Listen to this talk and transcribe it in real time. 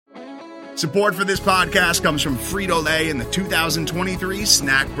Support for this podcast comes from Frito-Lay in the 2023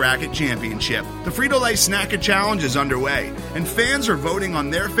 Snack Bracket Championship. The Frito-Lay Snack-It Challenge is underway, and fans are voting on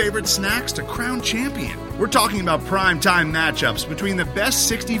their favorite snacks to crown champion. We're talking about prime-time matchups between the best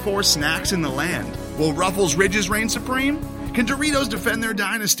 64 snacks in the land. Will Ruffles Ridges reign supreme? Can Doritos defend their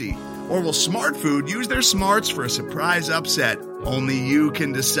dynasty? Or will Smart Food use their smarts for a surprise upset? Only you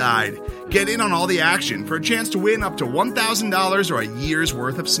can decide. Get in on all the action for a chance to win up to $1,000 or a year's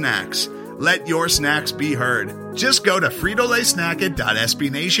worth of snacks. Let your snacks be heard. Just go to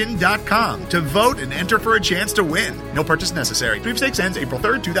fritolaysnacket.sbnation.com to vote and enter for a chance to win. No purchase necessary. Sweepstakes ends April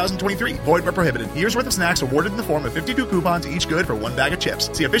 3rd, 2023. Void where prohibited. Year's worth of snacks awarded in the form of 52 coupons, each good for one bag of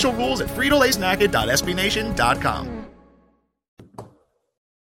chips. See official rules at fritolaysnacket.sbnation.com.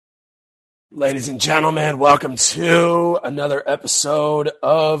 Ladies and gentlemen, welcome to another episode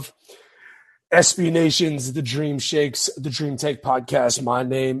of SB Nation's The Dream Shakes, The Dream Take podcast. My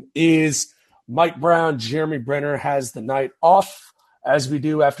name is Mike Brown. Jeremy Brenner has the night off, as we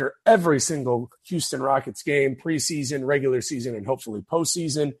do after every single Houston Rockets game, preseason, regular season, and hopefully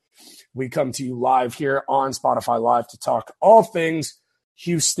postseason. We come to you live here on Spotify Live to talk all things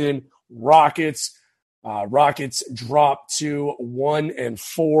Houston Rockets. Rockets drop to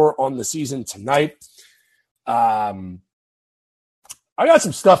 1-4 on the season tonight. I got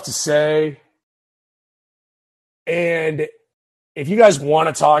some stuff to say. And if you guys want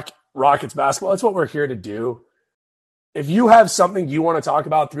to talk Rockets basketball, that's what we're here to do. If you have something you want to talk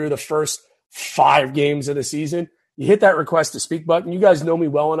about through the first 5 games of the season, you hit that request to speak button. You guys know me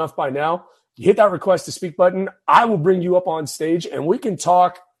well enough by now. You hit that request to speak button, I will bring you up on stage and we can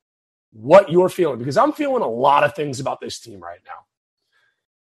talk what you're feeling, because I'm feeling a lot of things about this team right now.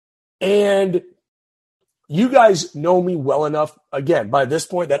 And you guys know me well enough, again, by this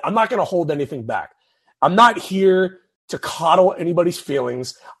point, that I'm not going to hold anything back. I'm not here to coddle anybody's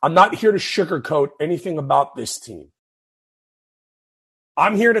feelings. I'm not here to sugarcoat anything about this team.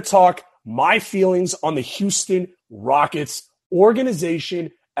 I'm here to talk my feelings on the Houston Rockets organization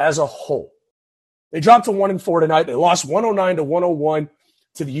as a whole. They dropped to 1-4 tonight. They lost 109-101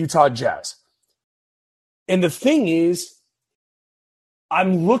 to the Utah Jazz. And the thing is,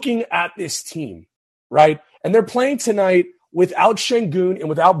 I'm looking at this team, right? And they're playing tonight without Şengün and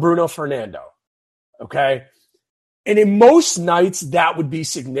without Bruno Fernando, okay? And in most nights, that would be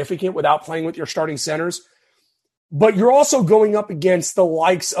significant without playing with your starting centers. But you're also going up against the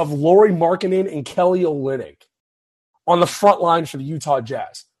likes of Lauri Markkanen and Kelly Olynyk on the front line for the Utah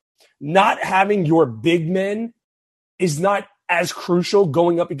Jazz. Not having your big men is not as crucial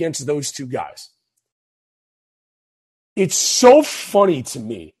going up against those two guys. It's so funny to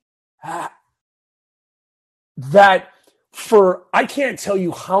me that for, I can't tell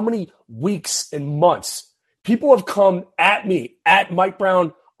you how many weeks and months people have come at me at Mike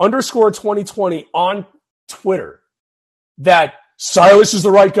Brown _2020 on Twitter that Silas is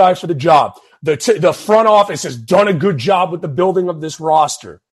the right guy for the job. The front office has done a good job with the building of this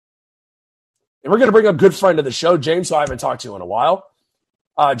roster. And we're going to bring up a good friend of the show, James, who I haven't talked to in a while.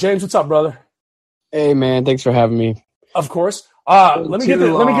 James, what's up, brother? Hey, man. Thanks for having me. Of course. Let me get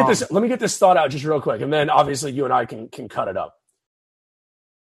this thought out just real quick, and then obviously you and I can cut it up.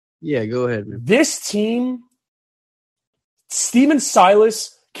 Yeah, go ahead, man. This team, Steven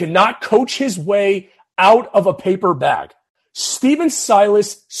Silas cannot coach his way out of a paper bag. Steven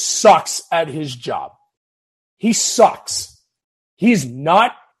Silas sucks at his job. He sucks. He's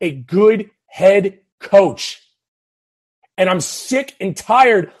not a good head coach. And I'm sick and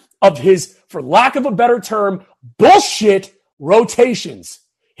tired of his, for lack of a better term, bullshit rotations.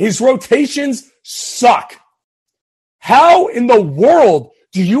 His rotations suck. How in the world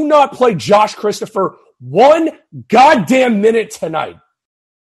do you not play Josh Christopher one goddamn minute tonight?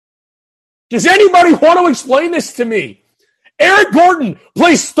 Does anybody want to explain this to me? Eric Gordon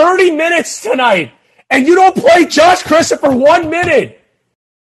plays 30 minutes tonight, and you don't play Josh Christopher 1 minute.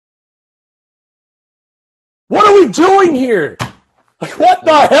 What are we doing here? Like, what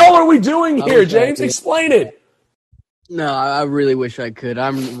the hell are we doing here, James? Explain it. No, I really wish I could.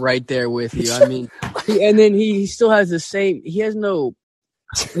 I'm right there with you. I mean, and then he still has the same. He has the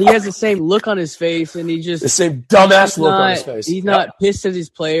same look on his face, and he just the same dumbass look on his face. He's not pissed at his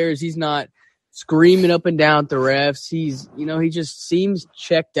players. He's not screaming up and down at the refs. He just seems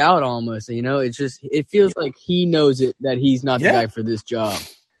checked out almost. It feels like he knows it that he's not the guy for this job.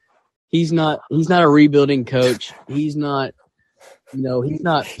 He's not a rebuilding coach. He's not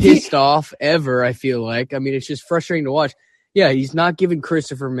pissed off ever, I feel like. I mean, it's just frustrating to watch. Yeah, he's not giving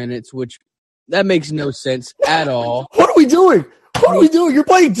Christopher minutes, which that makes no sense at all. What are we doing? You're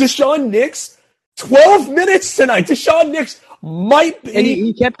playing Deshaun Nix 12 minutes tonight. Deshaun Nix might be. And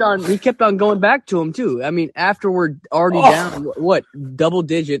he kept on going back to him too. I mean, after we're already down double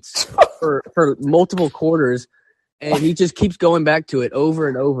digits for multiple quarters, and he just keeps going back to it over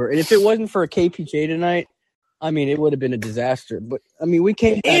and over. And if it wasn't for a KPJ tonight, I mean, it would have been a disaster. But I mean, we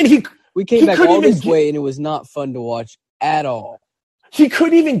came back all this way, and it was not fun to watch at all. He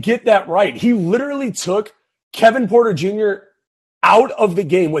couldn't even get that right. He literally took Kevin Porter Jr. out of the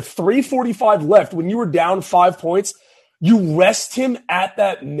game with 3:45 left when you were down 5 points. You rest him at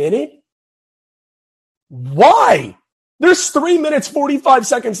that minute? Why? There's 3 minutes, 45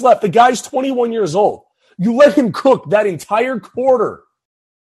 seconds left. The guy's 21 years old. You let him cook that entire quarter.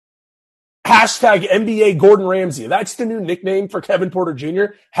 Hashtag NBA Gordon Ramsay. That's the new nickname for Kevin Porter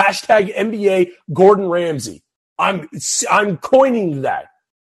Jr. Hashtag NBA Gordon Ramsay. I'm coining that.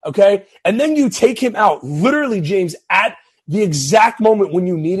 Okay? And then you take him out, literally, James, at the exact moment when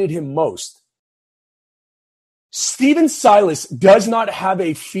you needed him most. Steven Silas does not have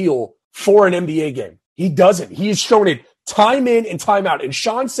a feel for an NBA game. He doesn't. He has shown it time in and time out. And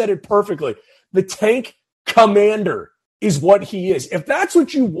Sean said it perfectly. The tank commander is what he is. If that's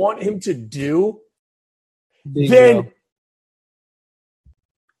what you want him to do, then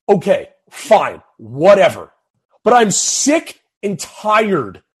okay, fine, whatever. But I'm sick and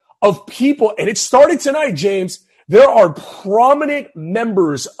tired of people, and it started tonight, James. There are prominent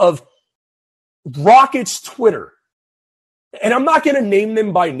members of Rockets Twitter, and I'm not going to name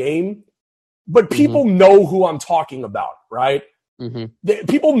them by name, but people know who I'm talking about, right?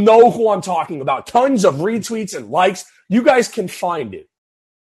 People know who I'm talking about. Tons of retweets and likes. You guys can find it.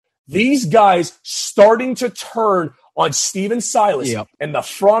 These guys starting to turn on Steven Silas and the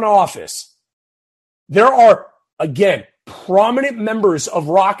front office. There are, again, prominent members of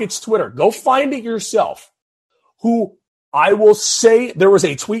Rockets Twitter. Go find it yourself. Who I will say, there was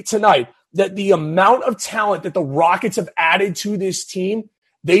a tweet tonight that the amount of talent that the Rockets have added to this team,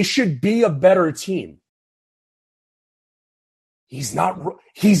 they should be a better team. He's not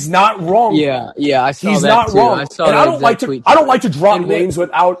wrong. Yeah, I saw He's that not too. wrong. I saw and that I don't like to drop names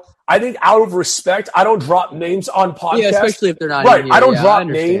without. I think out of respect, I don't drop names on podcasts. Yeah, especially if they're not right. in here. I don't drop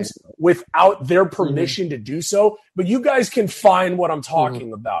names without their permission to do so. But you guys can find what I'm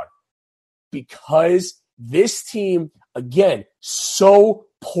talking about, because this team, again, so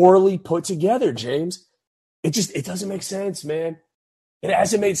poorly put together, James. It doesn't make sense, man. It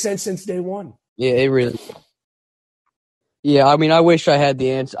hasn't made sense since day one. Yeah, it really. Yeah, I mean, I wish I had the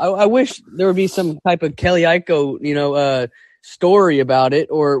answer. I wish there would be some type of Kelly Iko, story about it,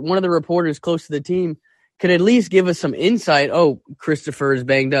 or one of the reporters close to the team could at least give us some insight. Oh, Christopher is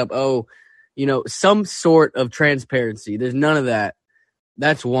banged up. Oh, some sort of transparency. There's none of that.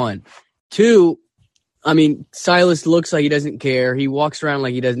 That's one. Two, I mean, Silas looks like he doesn't care. He walks around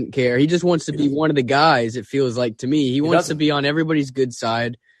like he doesn't care. He just wants to be one of the guys, it feels like to me. He wants to be on everybody's good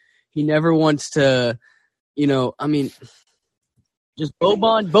side. He never wants to, just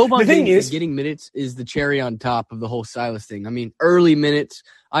Boban getting minutes is the cherry on top of the whole Silas thing. I mean, early minutes.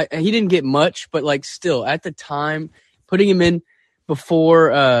 He didn't get much, but still at the time, putting him in before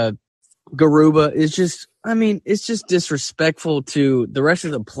Garuba is just, it's just disrespectful to the rest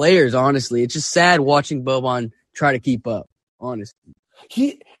of the players, honestly. It's just sad watching Boban try to keep up, honestly.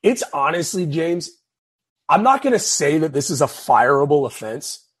 It's honestly, James, I'm not going to say that this is a fireable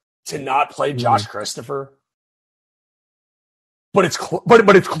offense to not play Josh Christopher. But it's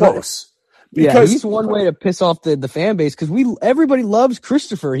close. Because he's one way to piss off the fan base, because everybody loves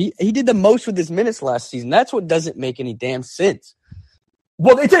Christopher. He did the most with his minutes last season. That's what doesn't make any damn sense.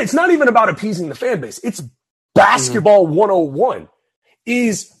 Well, it's not even about appeasing the fan base. It's basketball 101.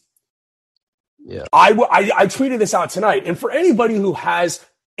 I tweeted this out tonight, and for anybody who has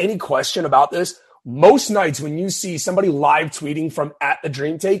any question about this, most nights when you see somebody live tweeting from at the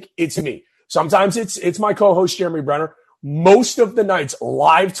Dream Take, it's me. Sometimes it's my co-host Jeremy Brenner. Most of the nights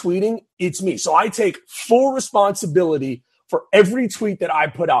live tweeting, it's me. So I take full responsibility for every tweet that I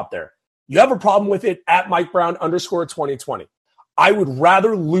put out there. You have a problem with it, at Mike Brown _2020. I would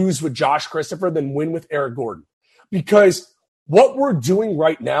rather lose with Josh Christopher than win with Eric Gordon, because what we're doing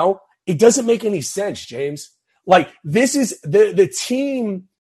right now, it doesn't make any sense, James. This is the team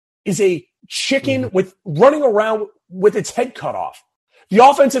is a chicken with running around with its head cut off. The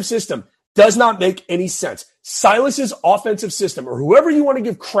offensive system does not make any sense. Silas's offensive system, or whoever you want to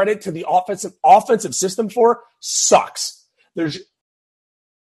give credit to the offensive system for, sucks.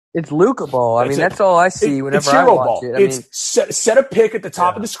 It's Luka ball. I mean, that's all I see whenever I watch it. Set a pick at the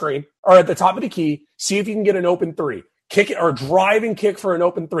top of the screen, or at the top of the key. See if you can get an open three. Kick it, or drive and kick for an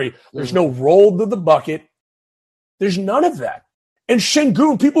open three. There's no roll to the bucket. There's none of that. And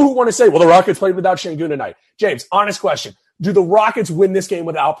Şengün, people who want to say, well, the Rockets played without Şengün tonight. James, honest question. do the Rockets win this game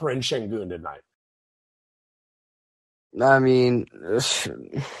without Alperen Şengün tonight? I mean,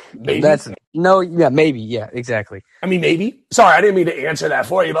 Maybe. Maybe. Yeah, exactly. I mean, maybe. Sorry, I didn't mean to answer that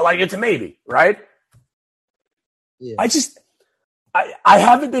for you, but it's a maybe, right? Yeah. I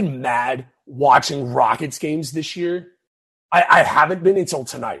haven't been mad watching Rockets games this year. I haven't been until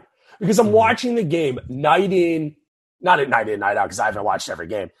tonight because I'm watching the game not at night in, night out because I haven't watched every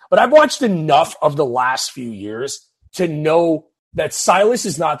game, but I've watched enough of the last few years to know that Silas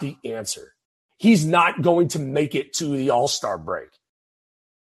is not the answer. He's not going to make it to the All-Star break.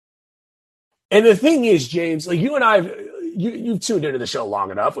 And the thing is, James, you and I, you've tuned into the show long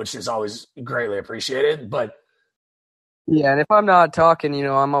enough, which is always greatly appreciated. But yeah, and if I'm not talking,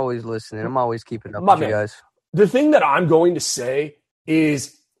 I'm always listening. I'm always keeping up with you guys. The thing that I'm going to say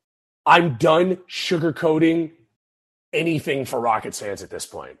is I'm done sugarcoating anything for Rockets fans at this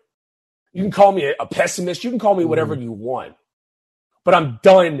point. You can call me a pessimist. You can call me whatever you want. But I'm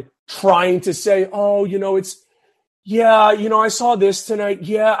done trying to say, I saw this tonight.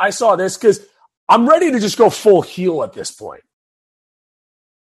 Yeah, I saw this, because I'm ready to just go full heel at this point.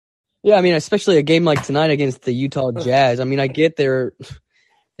 Yeah, I mean, especially a game like tonight against the Utah Jazz. I mean, I get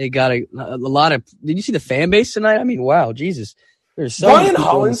they got a lot of. Did you see the fan base tonight? I mean, wow, Jesus, there's so many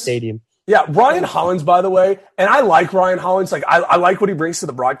people in the stadium. Yeah, Ryan Hollins, by the way, and I like Ryan Hollins. I like what he brings to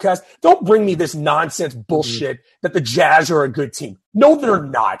the broadcast. Don't bring me this nonsense bullshit that the Jazz are a good team. No, they're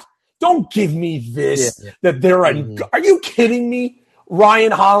not. Don't give me this that they're a. Are you kidding me,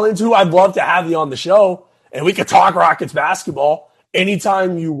 Ryan Hollins? Who I'd love to have you on the show, and we could talk Rockets basketball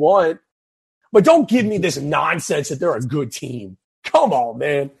anytime you want. But don't give me this nonsense that they're a good team. Come on,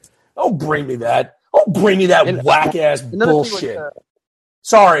 man. Don't bring me that. Don't bring me that whack-ass bullshit.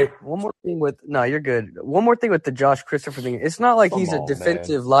 Sorry. One more thing you're good. One more thing with the Josh Christopher thing. It's not like he's a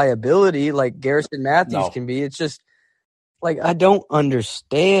defensive liability like Garrison Matthews can be. It's just I don't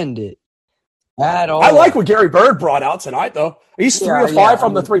understand it at all. I like what Gary Bird brought out tonight, though. He's 3 of 5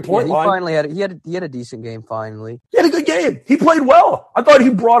 from the 3-point line. Finally he had a decent game. Finally, he had a good game. He played well. I thought he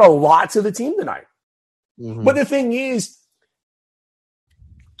brought a lot to the team tonight. But the thing is,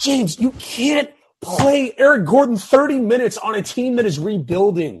 James, you can't play Eric Gordon 30 minutes on a team that is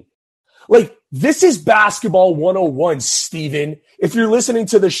rebuilding. This is basketball 101, Steven. If you're listening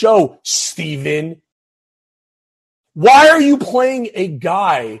to the show, Steven, why are you playing a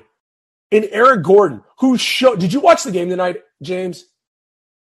guy in Eric Gordon who did you watch the game tonight, James?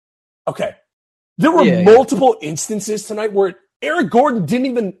 Okay. There were multiple instances tonight where Eric Gordon didn't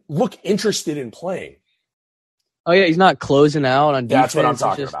even look interested in playing. Oh, yeah, he's not closing out on defense. That's what I'm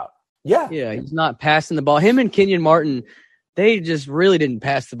talking about. Yeah. Yeah, he's not passing the ball. Him and Kenyon Martin, they just really didn't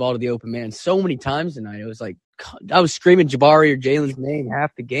pass the ball to the open man so many times tonight. It was like I was screaming Jabari or Jalen's name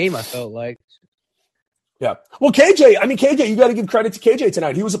half the game, I felt like. Yeah. Well, KJ, you got to give credit to KJ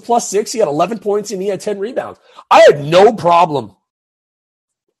tonight. He was a +6. He had 11 points and he had 10 rebounds. I had no problem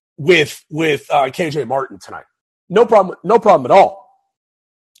with KJ Martin tonight. No problem at all.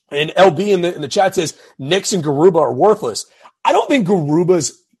 And LB in the chat says Nix and Garuba are worthless. I don't think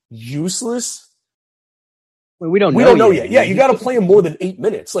Garuba's useless. We don't know yet. Yeah, you got to play him more than 8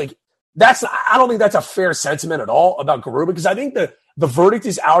 minutes. I don't think that's a fair sentiment at all about Garuba, because I think the verdict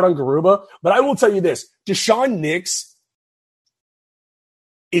is out on Garuba. But I will tell you this: Deshaun Nix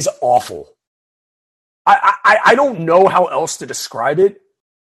is awful. I don't know how else to describe it.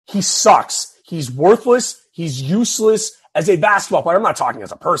 He sucks. He's worthless. He's useless as a basketball player. I'm not talking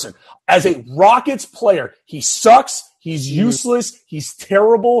as a person. As a Rockets player, he sucks. He's useless. He's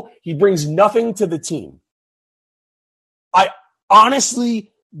terrible. He brings nothing to the team. I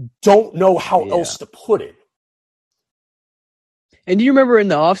honestly don't know how else to put it. And do you remember in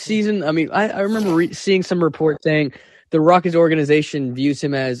the offseason, I mean, I remember seeing some report saying the Rockets organization views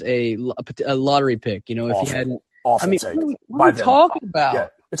him as a lottery pick. If he hadn't. Awful take. What are we talking about? Yeah,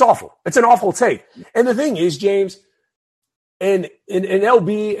 it's awful. It's an awful take. And the thing is, James, and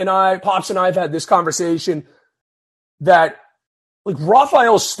LB and Pops and I have had this conversation that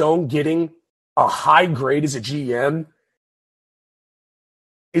Raphael Stone getting a high grade as a GM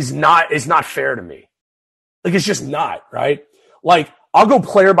is not fair to me. It's just not, right? I'll go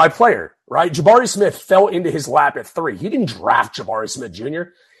player by player, right? Jabari Smith fell into his lap at 3. He didn't draft Jabari Smith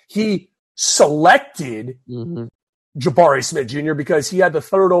Jr. He selected Jabari Smith Jr. because he had the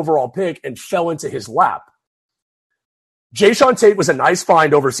 3rd overall pick and fell into his lap. Jayshawn Tate was a nice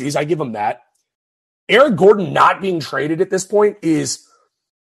find overseas. I give him that. Eric Gordon not being traded at this point is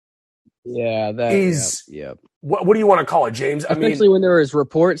What do you want to call it, James? Especially when there was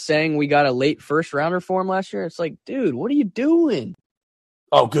reports saying we got a late first rounder for him last year. It's like, dude, what are you doing?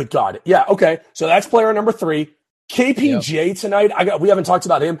 Oh, good God. Yeah, okay. So that's player number 3. KPJ tonight, we haven't talked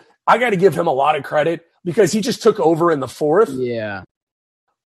about him. I got to give him a lot of credit because he just took over in the fourth. Yeah.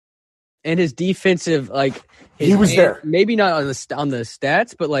 And his defensive, he was there. Maybe not on the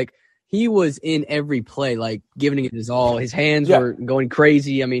stats, but he was in every play, giving it his all. His hands were going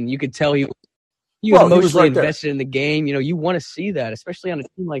crazy. I mean, you could tell he was emotionally invested in the game. You want to see that, especially on a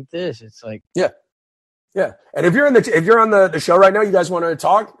team like this. It's yeah. And if you're on the show right now, you guys want to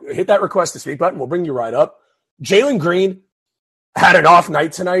talk, hit that request to speak button. We'll bring you right up. Jalen Green had an off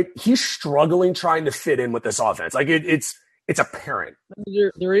night tonight. He's struggling trying to fit in with this offense. It's apparent.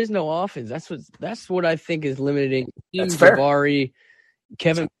 There is no offense. That's what I think is limiting. That's fair. Jabari,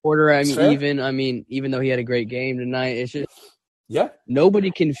 Kevin Porter. Even though he had a great game tonight, it's just nobody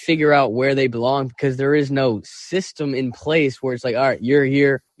can figure out where they belong because there is no system in place where it's all right, you're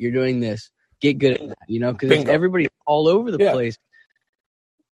here, you're doing this, get good at that, because everybody's all over the place.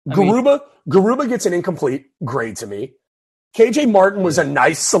 Garuba gets an incomplete grade to me. KJ Martin was a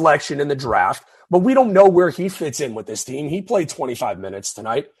nice selection in the draft, but we don't know where he fits in with this team. He played 25 minutes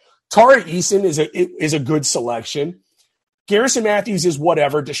tonight. Tara Eason is a good selection. Garrison Matthews is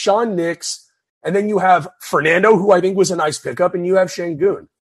whatever. Deshaun Nix. And then you have Fernando, who I think was a nice pickup, and you have Şengün.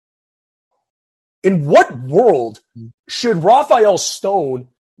 In what world should Raphael Stone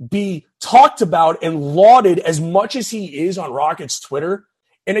be talked about and lauded as much as he is on Rockets Twitter?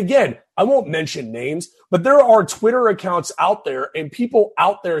 And again, I won't mention names, but there are Twitter accounts out there and people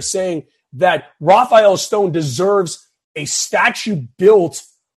out there saying that Raphael Stone deserves a statue built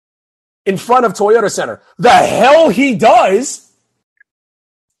in front of Toyota Center. The hell he does.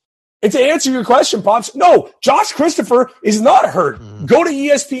 And to answer your question, Pops, no, Josh Christopher is not hurt. Go to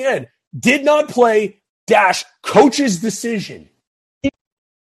ESPN. Did not play – coach's decision.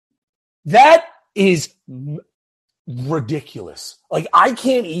 That is ridiculous. I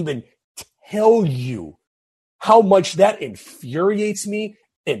can't even tell you how much that infuriates me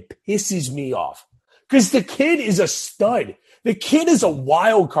and pisses me off. Because the kid is a stud. The kid is a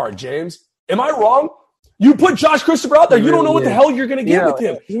wild card, James. Am I wrong? You put Josh Christopher out there, you don't know what the hell you're going to get with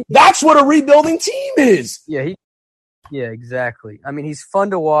him. That's what a rebuilding team is. Yeah, exactly. I mean, he's fun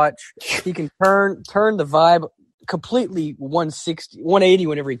to watch. He can turn the vibe completely 180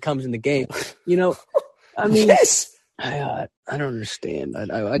 whenever he comes in the game. Yes. I don't understand.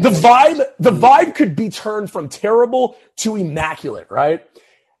 The vibe could be turned from terrible to immaculate, right?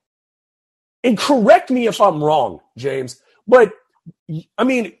 And correct me if I'm wrong, James, but I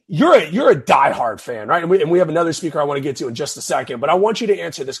mean, you're a diehard fan, right? And we have another speaker I want to get to in just a second, but I want you to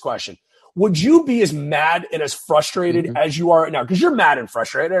answer this question. Would you be as mad and as frustrated as you are right now? Because you're mad and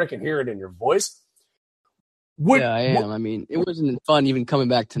frustrated. I can hear it in your voice. I am. It wasn't fun even coming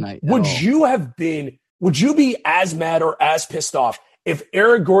back tonight. Would you be as mad or as pissed off if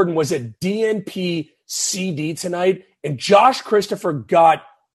Eric Gordon was a DNP CD tonight and Josh Christopher got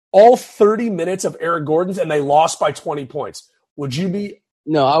all 30 minutes of Eric Gordon's and they lost by 20 points? Would you be?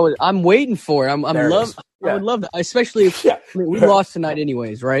 No, I would. I'm waiting for it. I would love that, especially if we lost tonight,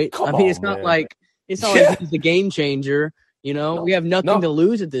 anyways, right? It's not like he's the game changer. We have nothing to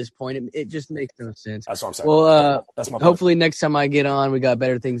lose at this point. It just makes no sense. That's what I'm saying. Well, that's my point. Hopefully next time I get on, we got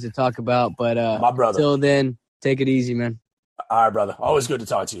better things to talk about. But my brother, till then, take it easy, man. All right, brother. Always good to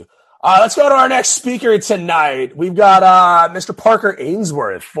talk to you. Let's go to our next speaker tonight. We've got Mr. Parker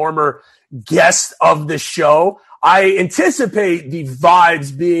Ainsworth, former guest of the show. I anticipate the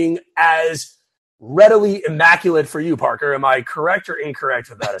vibes being as readily immaculate for you, Parker. Am I correct or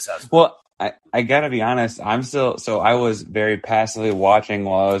incorrect with that assessment? Well, I got to be honest. I was very passively watching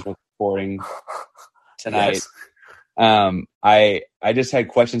while I was recording tonight. Yes. I just had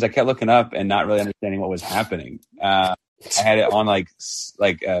questions. I kept looking up and not really understanding what was happening. I had it on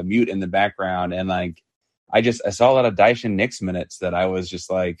mute in the background, and I saw a lot of Dyson Nix minutes that I was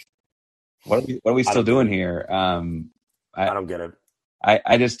just like, what are we still doing here? I don't get it.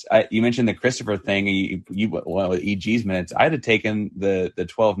 You mentioned the Christopher thing. With EG's minutes, I'd have taken the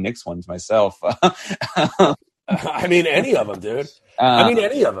 12 Knicks ones myself. I mean, any of them, dude.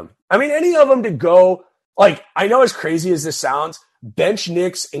 Any of them to go. I know as crazy as this sounds, bench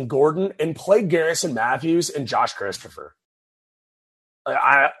Knicks and Gordon and play Garrison Matthews and Josh Christopher.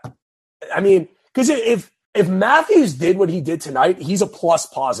 Because if Matthews did what he did tonight, he's a plus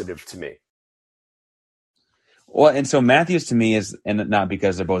positive to me. Well, and so Matthews to me is, and not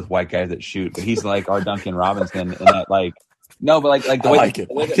because they're both white guys that shoot, but he's like our Duncan Robinson in that the way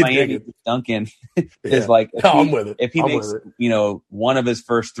that Miami Duncan is I'm with it. If he makes one of his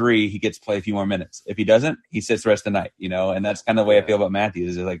first three, he gets to play a few more minutes. If he doesn't, he sits the rest of the night. And that's kind of the way I feel about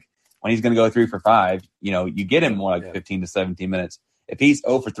Matthews. Is when he's going to go 3 for 5, you get him more 15 to 17 minutes. If he's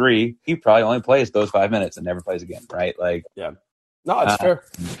 0 for 3, he probably only plays those 5 minutes and never plays again, right? Like, yeah. No, it's fair.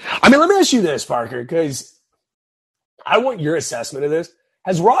 I mean, let me ask you this, Parker, because I want your assessment of this.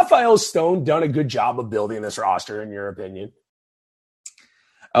 Has Rafael Stone done a good job of building this roster, in your opinion?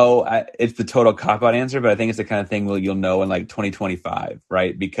 It's the total cop-out answer, but I think it's the kind of thing you'll know in like 2025,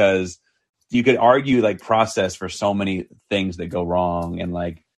 right? Because you could argue like process for so many things that go wrong, and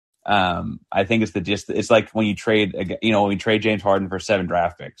like I think it's like when you trade, when we trade James Harden for 7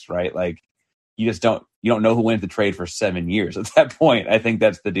 draft picks, right? Like you don't know who wins the trade for 7 years at that point. I think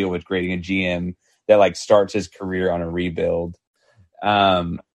that's the deal with creating a GM that like starts his career on a rebuild.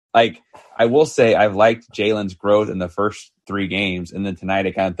 Like I will say I've liked Jalen's growth in the first 3 games, and then tonight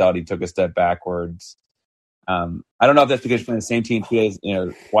I kind of thought he took a step backwards. I don't know if that's because he's playing the same team 2 days,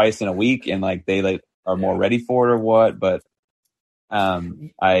 twice in a week, and like they like are more ready for it or what. But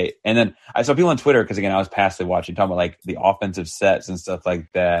I saw people on Twitter, because again I was passively watching, talking about like the offensive sets and stuff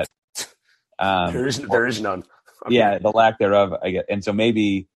like that. There is none. Yeah, the lack thereof. I guess, and so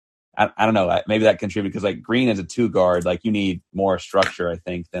maybe. I don't know. Maybe that contributes because like Green as a 2 guard, like you need more structure, I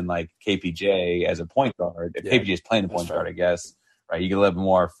think, than like KPJ as a point guard. If KPJ is playing the point guard, I guess, right? You get a little bit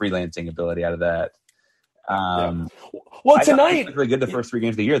more freelancing ability out of that. Well, tonight was really good the first 3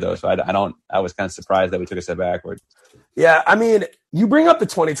 games of the year, though. So I was kind of surprised that we took a step backward. Yeah, I mean, you bring up the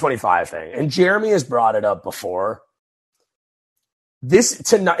 2025 thing, and Jeremy has brought it up before. This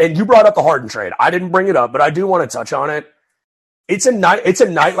tonight, and you brought up the Harden trade. I didn't bring it up, but I do want to touch on it. It's a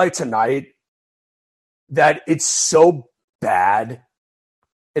night like tonight that it's so bad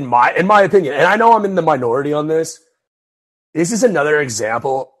in my opinion. And I know I'm in the minority on this. This is another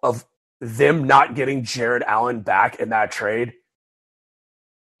example of them not getting Jared Allen back in that trade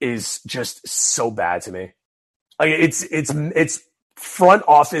is just so bad to me. Like it's front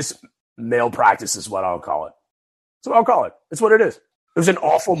office malpractice is what I'll call it. That's what I'll call it. It's what it is. It was an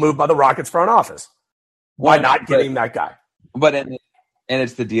awful move by the Rockets front office. Why not getting that guy? But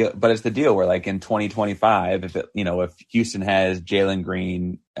it's the deal. But it's the deal where, like in 2025, if Houston has Jalen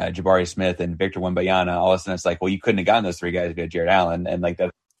Green, Jabari Smith, and Victor Wembanyama, all of a sudden it's like, well, you couldn't have gotten those 3 guys if you had Jared Allen, and like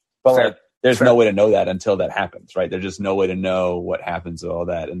that. But like, there's no way to know that until that happens, right? There's just no way to know what happens with all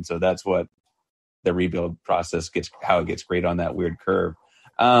that, and so that's what the rebuild process how it gets great on that weird curve.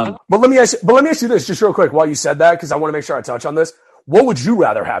 But let me ask you this just real quick while you said that, because I want to make sure I touch on this. What would you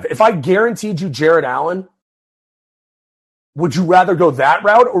rather have? If I guaranteed you Jared Allen, would you rather go that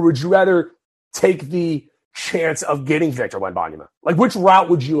route, or would you rather take the chance of getting Victor Wembanyama? Like, which route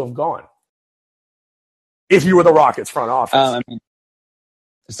would you have gone if you were the Rockets front office?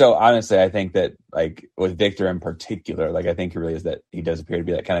 So honestly, I think that like with Victor in particular, like I think he really is that he does appear to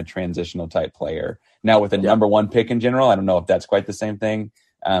be that kind of transitional type player. Now with the number 1 pick in general, I don't know if that's quite the same thing.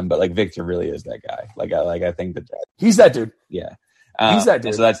 But like Victor really is that guy. I think that he's that dude. Yeah. He's that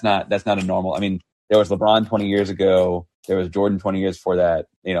dude. So that's not a normal. I mean, there was LeBron 20 years ago. There was Jordan 20 years before that.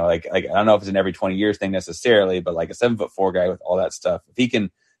 Like I don't know if it's an every 20 years thing necessarily, but like a 7'4" guy with all that stuff, if he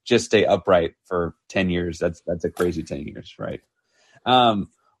can just stay upright for 10 years, that's a crazy 10 years, right?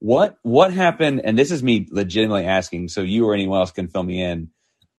 What happened? And this is me legitimately asking, so you or anyone else can fill me in.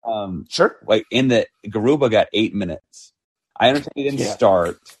 Sure. Like Garuba got 8 minutes. I understand he didn't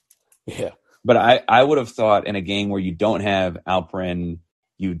start. Yeah. But I would have thought in a game where you don't have Alperen,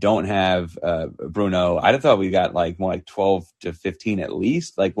 you don't have Bruno, I'd have thought we got like more like 12 to 15 at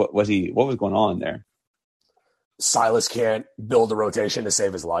least. Like what was going on there? Silas can't build a rotation to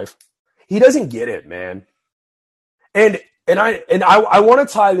save his life. He doesn't get it, man. And I want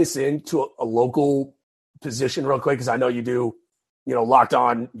to tie this into a local position real quick, because I know you do, Locked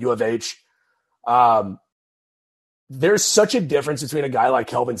On U of H. There's such a difference between a guy like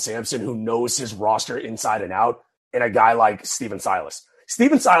Kelvin Sampson, who knows his roster inside and out, and a guy like Steven Silas.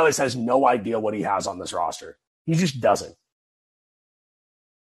 Steven Silas has no idea what he has on this roster. He just doesn't.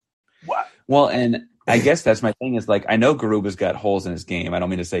 What? Well, and I guess that's my thing is like, I know Garuba's got holes in his game. I don't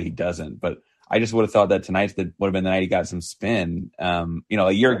mean to say he doesn't, but I just would have thought that tonight would have been the night he got some spin. A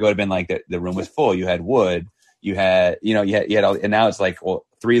year ago it would have been like the room was full. You had Wood, you had all, and now it's like, well,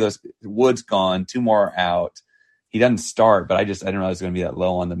 3 of those, Wood's gone, 2 more out. He doesn't start, but I didn't know it was going to be that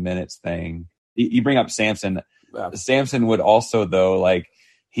low on the minutes thing. You bring up Sampson. Yeah. Sampson would also, though, like,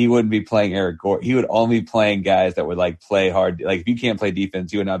 he wouldn't be playing Eric Gordon. He would only be playing guys that would like play hard. Like if you can't play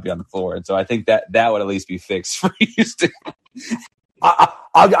defense, you would not be on the floor. And so I think that would at least be fixed for Houston.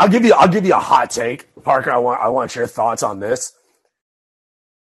 I'll give you a hot take, Parker. I want your thoughts on this.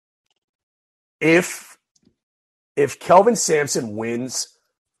 If Kelvin Sampson wins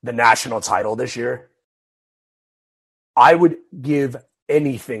the national title this year, I would give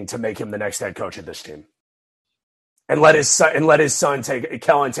anything to make him the next head coach of this team. and let his son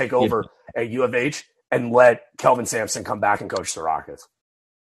Kellen take over at U of H, and let Kelvin Sampson come back and coach the Rockets.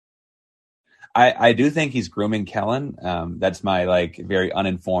 I do think he's grooming Kellen. That's my very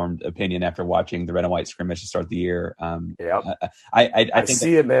uninformed opinion after watching the red and white scrimmage to start the year. I think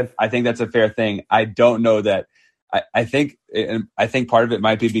see it, man. I think that's a fair thing. I don't know that. I think part of it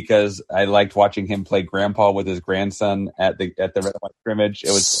might be because I liked watching him play grandpa with his grandson at the red and white scrimmage.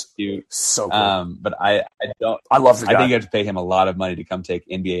 It was cute, so cool. But I don't. I love the guy. I think you have to pay him a lot of money to come take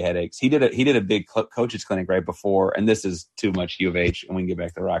NBA headaches. He did a big coaches clinic right before, and this is too much U of H, and we can get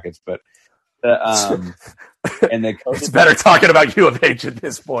back to the Rockets, but. And the coaches, it's better talking about U of H at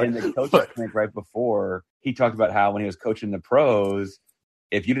this point. And the coaches clinic right before, he talked about how when he was coaching the pros,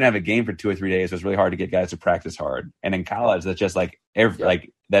 if you didn't have a game for 2 or 3 days, it was really hard to get guys to practice hard. And in college, that's just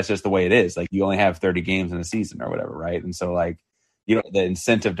that's just the way it is. Like you only have 30 games in a season or whatever, right? And so the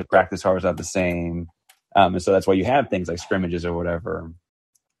incentive to practice hard is not the same. And so that's why you have things like scrimmages or whatever.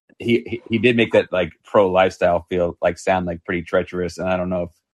 He did make that pro lifestyle feel sound pretty treacherous, and I don't know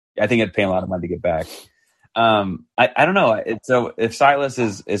if. I think it'd pay a lot of money to get back. I don't know. So if Silas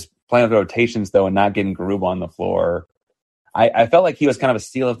is playing with rotations though and not getting Garuba on the floor, I felt like he was kind of a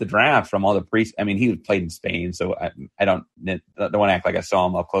steal of the draft from all the I mean, he played in Spain, so I don't want to act like I saw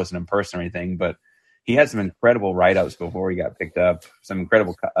him up close and in person or anything, but he had some incredible write-ups before he got picked up, some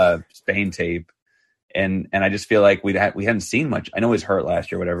incredible Spain tape, and I just feel like we hadn't seen much. I know he was hurt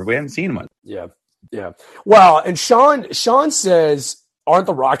last year, whatever, but we hadn't seen much. Yeah. Well, and Sean says, aren't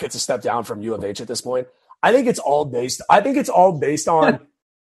the Rockets a step down from U of H at this point? I think it's all based on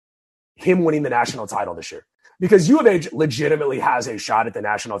him winning the national title this year. Because U of H legitimately has a shot at the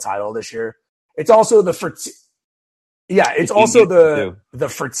national title this year. It's also the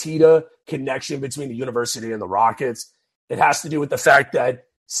Fertitta connection between the university and the Rockets. It has to do with the fact that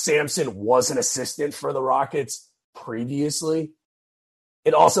Sampson was an assistant for the Rockets previously.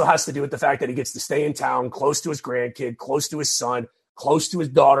 It also has to do with the fact that he gets to stay in town, close to his grandkid, close to his son, close to his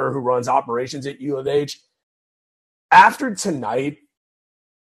daughter who runs operations at U of H. After tonight,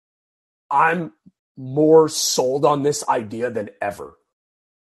 I'm more sold on this idea than ever.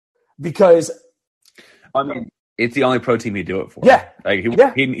 Because I mean, it's the only pro team he'd do it for. Yeah. He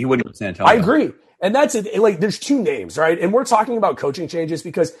wouldn't go to San Antonio. I agree. And that's it. There's two names, right? And we're talking about coaching changes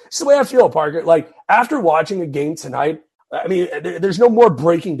because it's the way I feel, Parker. After watching a game tonight, I mean, there's no more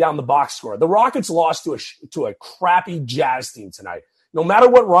breaking down the box score. The Rockets lost to a crappy Jazz team tonight. No matter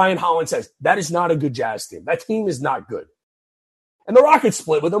what Ryan Holland says, that is not a good Jazz team. That team is not good. And the Rockets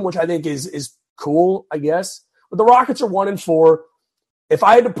split with them, which I think is cool, I guess. But the Rockets are 1-4. If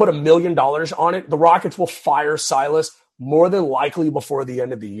I had to put $1 million on it, the Rockets will fire Silas more than likely before the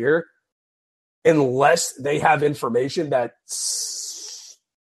end of the year, unless they have information that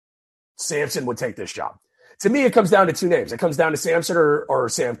Sampson would take this job. To me, it comes down to two names. It comes down to Sampson or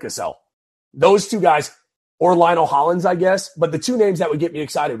Sam Cassell. Those two guys, or Lionel Hollins, I guess. But the two names that would get me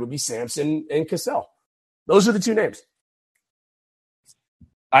excited would be Sampson and Cassell. Those are the two names.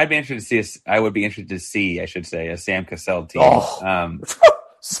 I would be interested to see, I should say, a Sam Cassell team.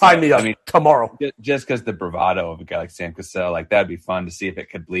 Sign me up tomorrow. Just because the bravado of a guy like Sam Cassell, that'd be fun to see if it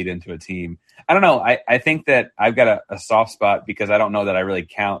could bleed into a team. I don't know. I think that I've got a soft spot because I don't know that I really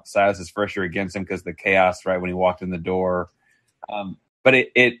count Silas's first year against him because of the chaos right when he walked in the door. But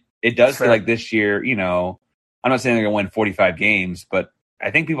it does feel like this year, I'm not saying they're going to win 45 games, but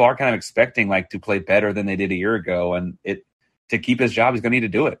I think people are kind of expecting to play better than they did a year ago, and to keep his job, he's going to need to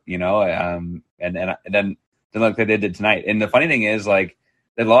do it, and then like they did tonight. And the funny thing is,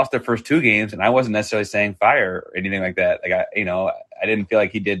 they lost their first 2 games, and I wasn't necessarily saying fire or anything like that. I didn't feel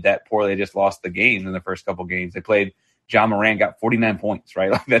like he did that poorly. They just lost the game in the first couple games. They played. John Moran got 49 points,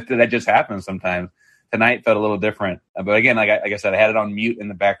 right? That just happens sometimes. Tonight felt a little different, but again, like I said, I had it on mute in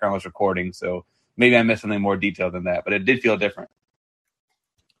the background. I was recording, so maybe I missed something more detailed than that, but it did feel different.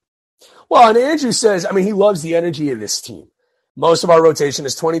 Well, and Andrew says, he loves the energy of this team. Most of our rotation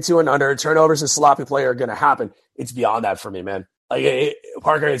is 22 and under. Turnovers and sloppy play are going to happen. It's beyond that for me, man.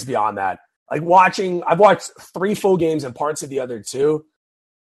 Parker, it's beyond that. I've watched 3 full games and parts of the other 2.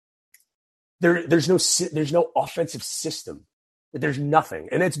 There's no offensive system. There's nothing.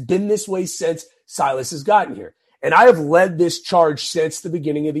 And it's been this way since Silas has gotten here. And I have led this charge since the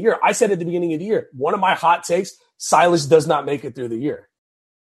beginning of the year. I said at the beginning of the year, one of my hot takes, Silas does not make it through the year.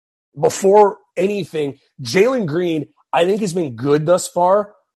 Before anything, Jalen Green, I think, has been good thus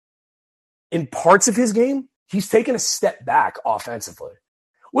far. In parts of his game, he's taken a step back offensively,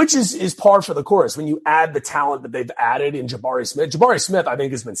 which is par for the course when you add the talent that they've added in Jabari Smith. Jabari Smith, I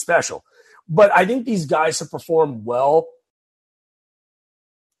think, has been special. But I think these guys have performed well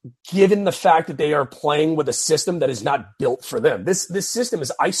given the fact that they are playing with a system that is not built for them. This system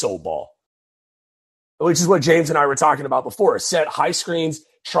is iso ball, which is what James and I were talking about before. Set high screens,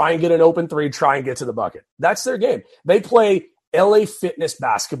 try and get an open three, try and get to the bucket. That's their game. They play LA Fitness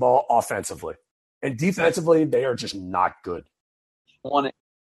basketball offensively. And defensively, they are just not good.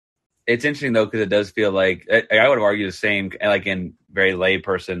 It's interesting, though, because it does feel like I would have argued the same, like in very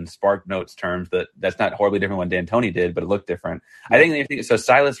layperson Spark Notes terms, that's not horribly different when D'Antoni did, but it looked different. I think so.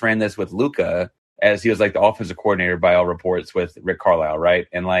 Silas ran this with Luka as he was like the offensive coordinator by all reports with Rick Carlisle, right?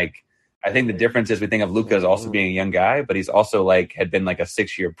 And like I think the difference is we think of Luka as also being a young guy, but he's also like had been like a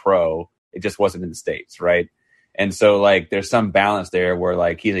 6-year pro. It just wasn't in the States, right? And so like there's some balance there where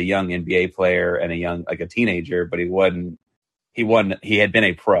like he's a young NBA player and a teenager, but he had been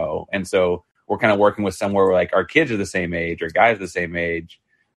a pro. And so we're kind of working with somewhere where like our kids are the same age or guys are the same age,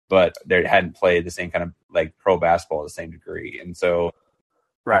 but they hadn't played the same kind of like pro basketball to the same degree. And so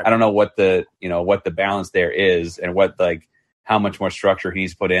I don't know what the balance there is and what like how much more structure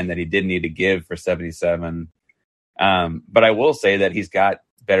he's put in that he didn't need to give for 77. But I will say that he's got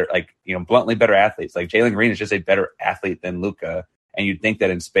better, like, bluntly better athletes. Like Jalen Green is just a better athlete than Luka. And you'd think that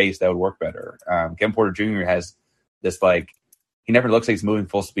in space that would work better. Kevin Porter Jr. has this like, he never looks like he's moving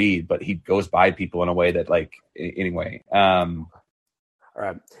full speed, but he goes by people in a way that like, anyway. All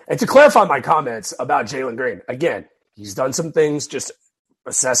right. And to clarify my comments about Jalen Green, again, he's done some things, just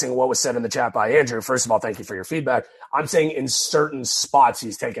assessing what was said in the chat by Andrew. First of all, thank you for your feedback. I'm saying in certain spots,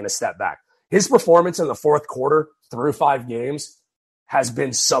 he's taken a step back. His performance in the fourth quarter through 5 games has been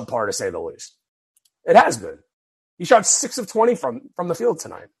subpar, to say the least. It has been. He shot 6 of 20 from the field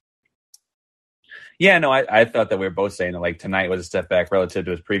tonight. Yeah, no, I thought that we were both saying that like tonight was a step back relative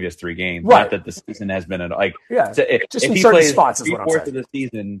to his previous 3 games. Right. Not that the season has been like just if in he certain plays spots is what I'm saying. Of the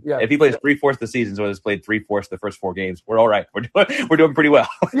season, if he plays 3/4 of the season, so he's played 3/4 of the first 4 games, we're all right. We're doing pretty well.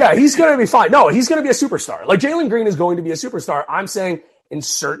 Yeah, he's going to be fine. No, he's going to be a superstar. Like Jalen Green is going to be a superstar. I'm saying in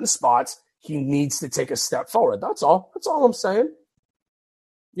certain spots he needs to take a step forward. That's all. That's all I'm saying.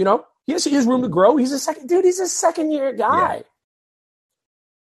 He has room to grow. He's a second-year guy. Yeah.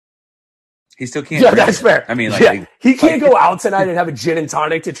 He still can't. Yeah, that's fair. I mean, like he can't go out tonight and have a gin and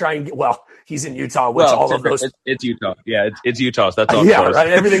tonic to try and get. Well, he's in Utah, which all of those. It's Utah. Yeah, it's Utah. So that's all. Yeah, right.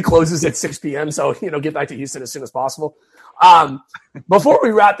 Everything closes at 6 p.m. So get back to Houston as soon as possible. Before we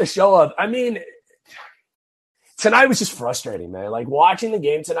wrap the show up, I mean, tonight was just frustrating, man. Like watching the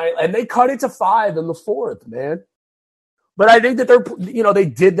game tonight, and they cut it to 5 in the fourth, man. But I think that they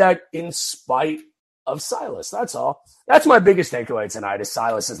did that in spite of Silas. That's all. That's my biggest takeaway tonight is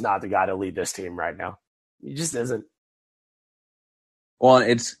Silas is not the guy to lead this team right now. He just isn't. Well,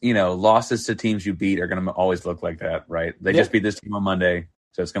 it's, losses to teams you beat are going to always look like that, right? They just beat this team on Monday,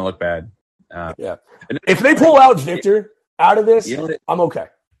 so it's going to look bad. Yeah. If they pull out Victor out of this, I'm okay.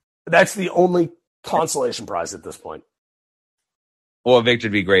 That's the only consolation prize at this point. Well, Victor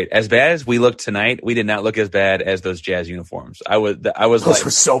would be great. As bad as we looked tonight, we did not look as bad as those Jazz uniforms. Those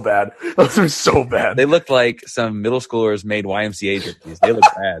were so bad. Those were so bad. They looked like some middle schoolers made YMCA jerseys. They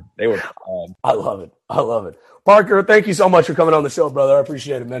looked bad. They were bad. I love it. Parker, thank you so much for coming on the show, brother. I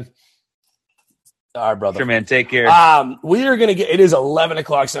appreciate it, man. All right, brother. Sure, man. Take care. We are going to it is 11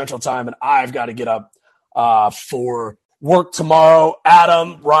 o'clock Central Time, and I've got to get up for work tomorrow.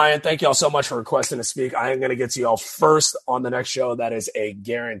 Adam, Ryan, thank you all so much for requesting to speak. I am going to get to y'all first on the next show. That is a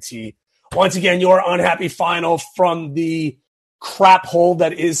guarantee. Once again, your unhappy final from the crap hole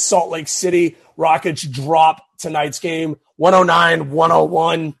that is Salt Lake City. Rockets drop tonight's game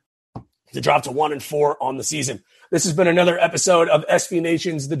 109-101 to drop to 1-4 on the season. This has been another episode of SB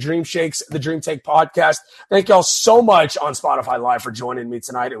Nation's The Dream Shakes, The Dream Take podcast. Thank y'all so much on Spotify Live for joining me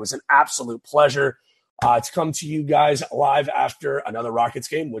tonight. It was an absolute pleasure to come to you guys live after another Rockets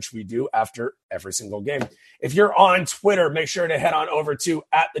game, which we do after every single game. If you're on Twitter, make sure to head on over to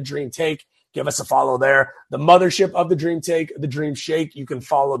 @TheDreamTake. Give us a follow there. The mothership of The Dream Take, The Dream Shake. You can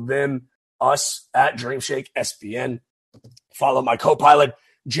follow us at Dream Shake SBN. Follow my co-pilot,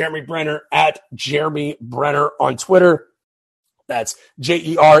 Jeremy Brenner, at Jeremy Brenner on Twitter. That's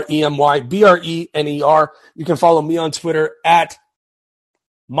JeremyBrenner. You can follow me on Twitter at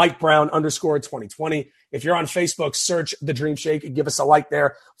Mike Brown _2020. If you're on Facebook, search The Dream Shake and give us a like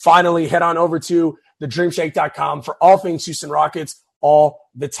there. Finally, head on over to thedreamshake.com for all things Houston Rockets all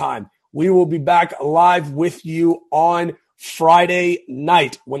the time. We will be back live with you on Friday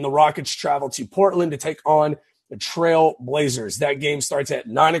night when the Rockets travel to Portland to take on the Trail Blazers. That game starts at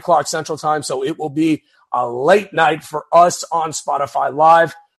 9 o'clock Central Time, so it will be a late night for us on Spotify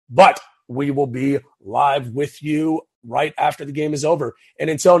Live, but we will be live with you right after the game is over. And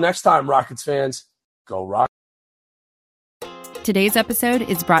until next time, Rockets fans, go Rockets. Today's episode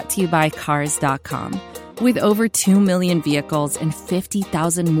is brought to you by Cars.com. With over 2 million vehicles and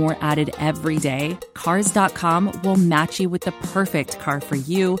 50,000 more added every day, Cars.com will match you with the perfect car for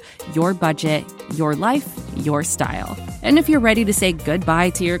you, your budget, your life, your style. And if you're ready to say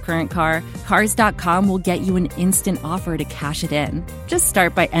goodbye to your current car, Cars.com will get you an instant offer to cash it in. Just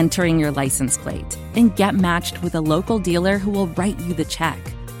start by entering your license plate and get matched with a local dealer who will write you the check.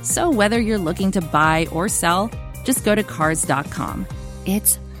 So whether you're looking to buy or sell, just go to Cars.com.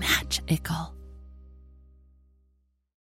 It's magical.